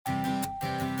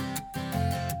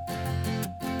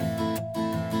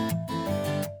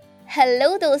Hello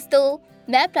दोस्तों,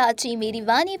 मैं प्राची मेरी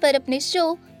वानी पर अपने शो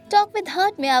टॉक विद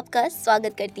हार्ट में आपका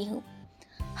स्वागत करती हूँ।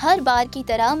 हर बार की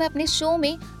तरह मैं अपने शो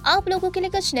में आप लोगों के लिए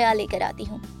कुछ नया लेकर आती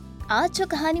हूँ। आज जो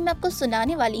कहानी मैं आपको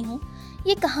सुनाने वाली हूँ,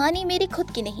 ये कहानी मेरी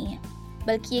खुद की नहीं है,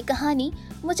 बल्कि ये कहानी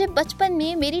मुझे बचपन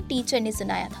में मेरी टीचर ने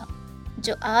सुनाया था,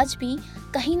 जो आज भी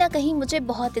कहीं ना कहीं मुझे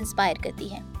बहुत इंस्पायर करती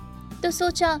है। तो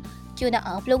सोचा क्यों ना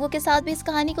आप लोगों के साथ भी इस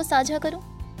कहानी को साझा करूँ।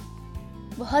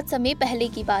 बहुत समय पहले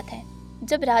की बात है,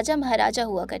 जब राजा महाराजा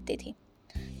हुआ करते थे।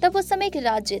 तब उस समय एक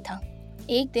राज्य था।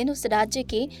 एक दिन उस राज्य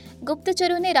के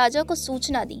गुप्तचरों ने राजा को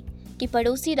सूचना दी कि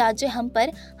पड़ोसी राज्य हम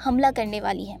पर हमला करने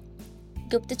वाली है।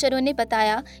 गुप्तचरों ने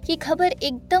बताया कि खबर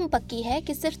एकदम पक्की है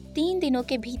कि सिर्फ 3 दिनों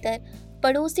के भीतर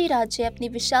पड़ोसी राज्य अपनी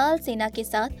विशाल सेना के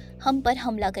साथ हम पर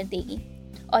हमला कर देगी,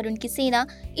 और उनकी सेना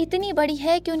इतनी बड़ी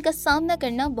है कि उनका सामना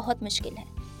करना बहुत मुश्किल है।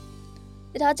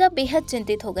 राजा बेहद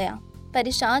चिंतित हो गया,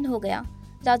 परेशान हो गया।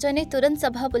 राजा ने तुरंत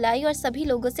सभा बुलाई और सभी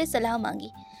लोगों से सलाह मांगी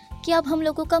कि अब हम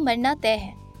लोगों का मरना तय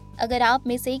है। अगर आप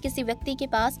में से किसी व्यक्ति के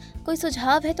पास कोई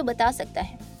सुझाव है तो बता सकता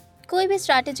है, कोई भी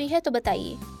स्ट्रैटेजी है तो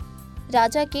बताइए।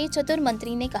 राजा के चतुर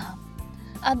मंत्री ने कहा,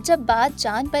 अब जब बात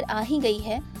जान पर आ ही गई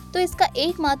है तो इसका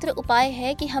एकमात्र उपाय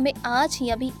है कि हमें आज ही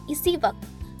अभी इसी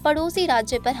वक्त पड़ोसी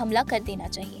राज्य पर हमला कर देना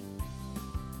चाहिए।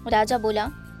 राजा बोला,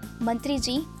 मंत्री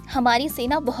जी, हमारी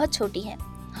सेना बहुत छोटी है,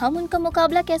 हम उनका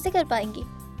मुकाबला कैसे कर पाएंगे।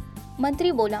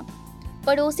 मंत्री बोला,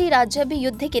 पड़ोसी राज्य भी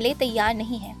युद्ध के लिए तैयार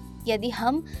नहीं है। यदि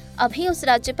हम अभी उस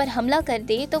राज्य पर हमला कर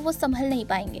दे तो वो संभल नहीं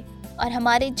पाएंगे और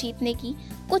हमारे जीतने की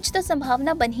कुछ तो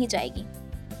संभावना बन ही जाएगी।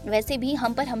 वैसे भी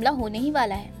हम पर हमला होने ही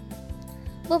वाला है,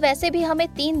 वो वैसे भी हमें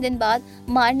 3 दिन बाद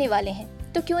मारने वाले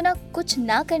हैं, तो क्यों ना कुछ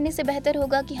ना करने से बेहतर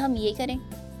होगा कि हम ये करें।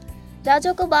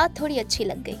 राजा को बात थोड़ी अच्छी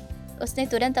लग गई। उसने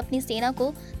तुरंत अपनी सेना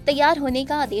को तैयार होने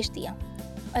का आदेश दिया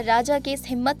और राजा के इस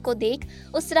हिम्मत को देख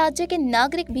उस राज्य के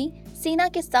नागरिक भी सेना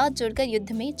के साथ जुड़कर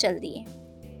युद्ध में चल दिए।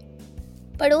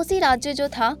 पड़ोसी राज्य जो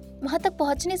था, वहां तक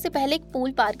पहुंचने से पहले एक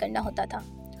पुल पार करना होता था।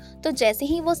 तो जैसे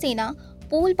ही वो सेना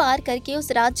पुल पार करके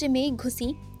उस राज्य में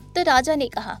घुसी तो राजा ने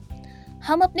कहा,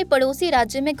 हम अपने पड़ोसी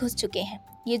राज्य में घुस चुके हैं,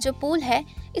 ये जो पुल है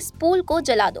इस पुल को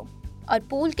जला दो। और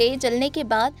पुल के जलने के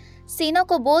बाद सेना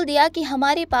को बोल दिया कि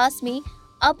हमारे पास में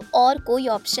अब और कोई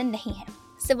ऑप्शन नहीं है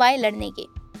सिवाय लड़ने के।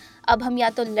 अब हम या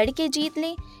तो लड़के जीत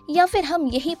लें या फिर हम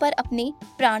यहीं पर अपने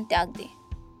प्राण त्याग दें।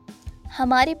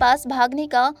 हमारे पास भागने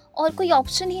का और कोई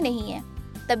ऑप्शन ही नहीं है।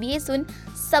 तब ये सुन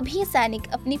सभी सैनिक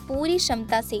अपनी पूरी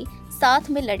क्षमता से साथ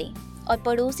में लड़े और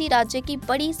पड़ोसी राज्य की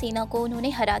बड़ी सेना को उन्होंने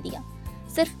हरा दिया,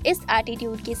 सिर्फ इस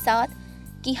एटीट्यूड के साथ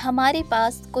कि हमारे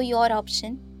पास कोई और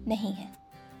ऑप्शन नहीं है।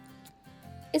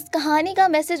 इस कहानी का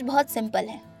मैसेज बहुत सिंपल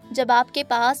है। जब आपके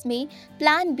पास में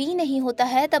प्लान बी नहीं होता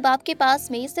है, तब आपके पास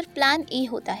में सिर्फ प्लान ए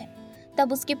होता है।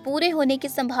 तब उसके पूरे होने की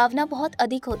संभावना बहुत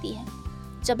अधिक होती है।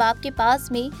 जब आपके पास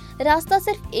में रास्ता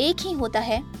सिर्फ एक ही होता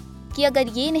है कि अगर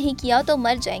ये नहीं किया तो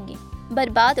मर जाएंगे,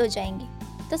 बर्बाद हो जाएंगे,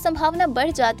 तो संभावना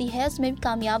बढ़ जाती है उसमें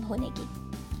कामयाब होने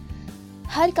की।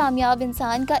 हर कामयाब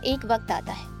इंसान का एक वक्त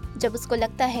आता है जब उसको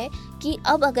लगता है कि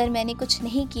अब अगर मैंने कुछ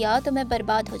नहीं किया तो मैं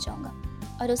बर्बाद हो जाऊंगा,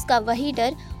 और उसका वही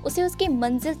डर उसे उसकी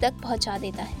मंजिल तक पहुंचा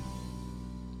देता है।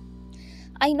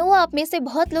 आई नो आप में से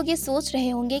बहुत लोग ये सोच रहे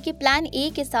होंगे कि प्लान ए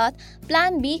के साथ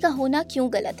प्लान बी का होना क्यों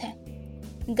गलत है।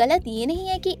 गलत ये नहीं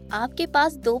है कि आपके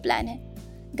पास 2 प्लान है,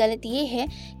 गलत ये है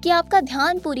कि आपका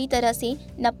ध्यान पूरी तरह से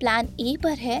न प्लान ए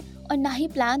पर है और ना ही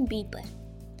प्लान बी पर।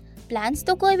 प्लान्स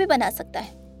तो कोई भी बना सकता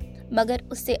है, मगर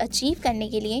उससे अचीव करने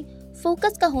के लिए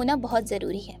फोकस का होना बहुत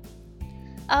ज़रूरी है।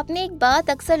 आपने एक बात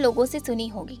अक्सर लोगों से सुनी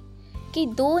होगी कि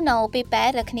 2 नाव पे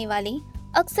पैर रखने वाले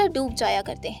अक्सर डूब जाया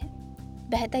करते हैं।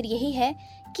 बेहतर यही है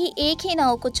कि एक ही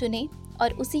नाव को चुने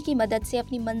और उसी की मदद से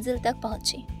अपनी मंजिल तक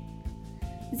पहुंचे।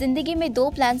 जिंदगी में 2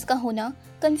 प्लान्स का होना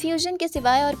कंफ्यूजन के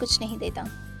सिवाय और कुछ नहीं देता,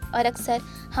 और अक्सर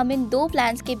हम इन 2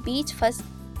 प्लान्स के बीच फंस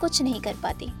कुछ नहीं कर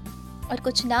पाते, और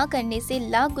कुछ ना करने से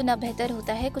लाख गुना बेहतर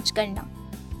होता है कुछ करना।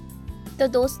 तो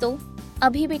दोस्तों,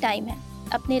 अभी भी टाइम है,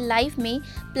 अपने लाइफ में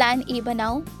प्लान ए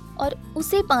बनाओ और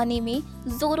उसे पाने में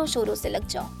जोरों शोरों से लग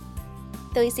जाओ।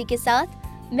 तो इसी के साथ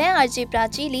मैं आरजे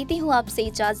प्राची लेती हूँ आपसे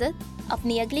इजाजत।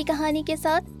 अपनी अगली कहानी के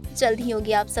साथ जल्द ही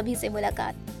होगी आप सभी से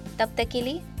मुलाकात। तब तक के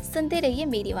लिए सुनते रहिए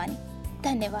मेरी वाणी।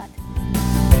 धन्यवाद।